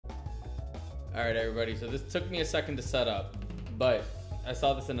Alright everybody, so this took me a second to set up, but I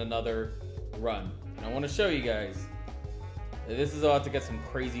saw this in another run. And I want to show you guys that this is about to get some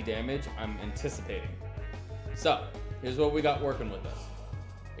crazy damage I'm anticipating. So, here's what we got working with us.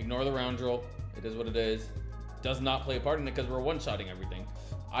 Ignore the round drill, it is what it is. Does not play a part in it because we're one-shotting everything.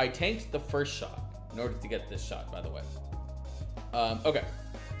 I tanked the first shot in order to get this shot, by the way. Okay.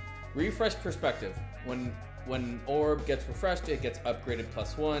 Refresh perspective. When orb gets refreshed, it gets upgraded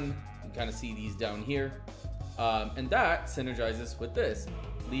 +1. You can kind of see these down here. And that synergizes with this.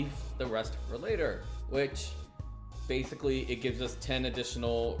 Leave the rest for later, which basically it gives us 10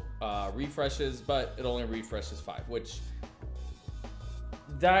 additional refreshes, but it only refreshes 5, which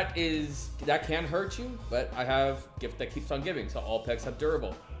that can hurt you, but I have gift that keeps on giving, so all pegs have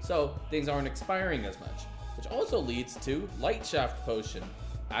durable, so things aren't expiring as much, which also leads to light shaft potion.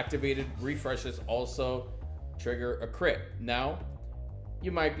 Activated refreshes also trigger a crit. Now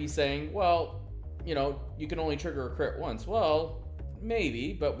you might be saying, well, you know, you can only trigger a crit once. Well,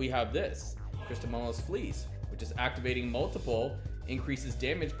 maybe, but we have this Christomono's Fleece, which is activating multiple, increases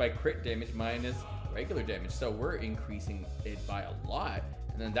damage by crit damage minus regular damage, so we're increasing it by a lot.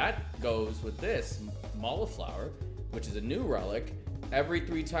 And then that goes with this Molliflower, which is a new relic. Every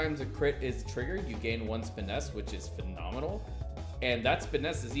 3 times a crit is triggered, you gain 1 Spinesse, which is phenomenal. And that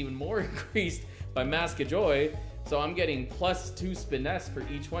Spinesse is even more increased by Mask of Joy. So I'm getting +2 Spinesse for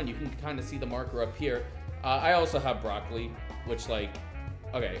each one. You can kind of see the marker up here. I also have Broccoli, which like,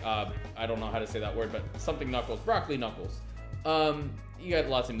 okay, I don't know how to say that word, but something Knuckles, Broccoli Knuckles. You got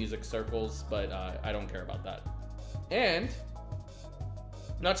lots of music circles, but I don't care about that. And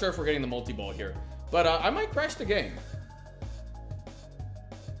I'm not sure if we're getting the multi-ball here, but I might crash the game.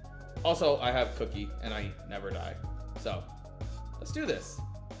 Also, I have Cookie, and I never die. So, let's do this.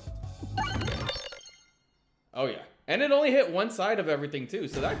 Oh yeah. And it only hit one side of everything too,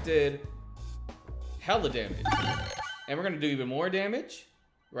 so that did hella damage. And we're gonna do even more damage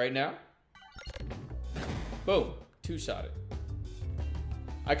right now. Boom. 2-shot it.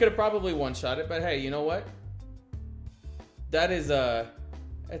 I could have probably 1-shot it, but hey, you know what? That is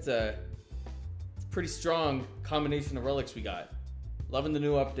it's a pretty strong combination of relics we got. Loving the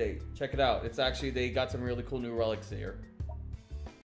new update. Check it out. It's actually, they got some really cool new relics here.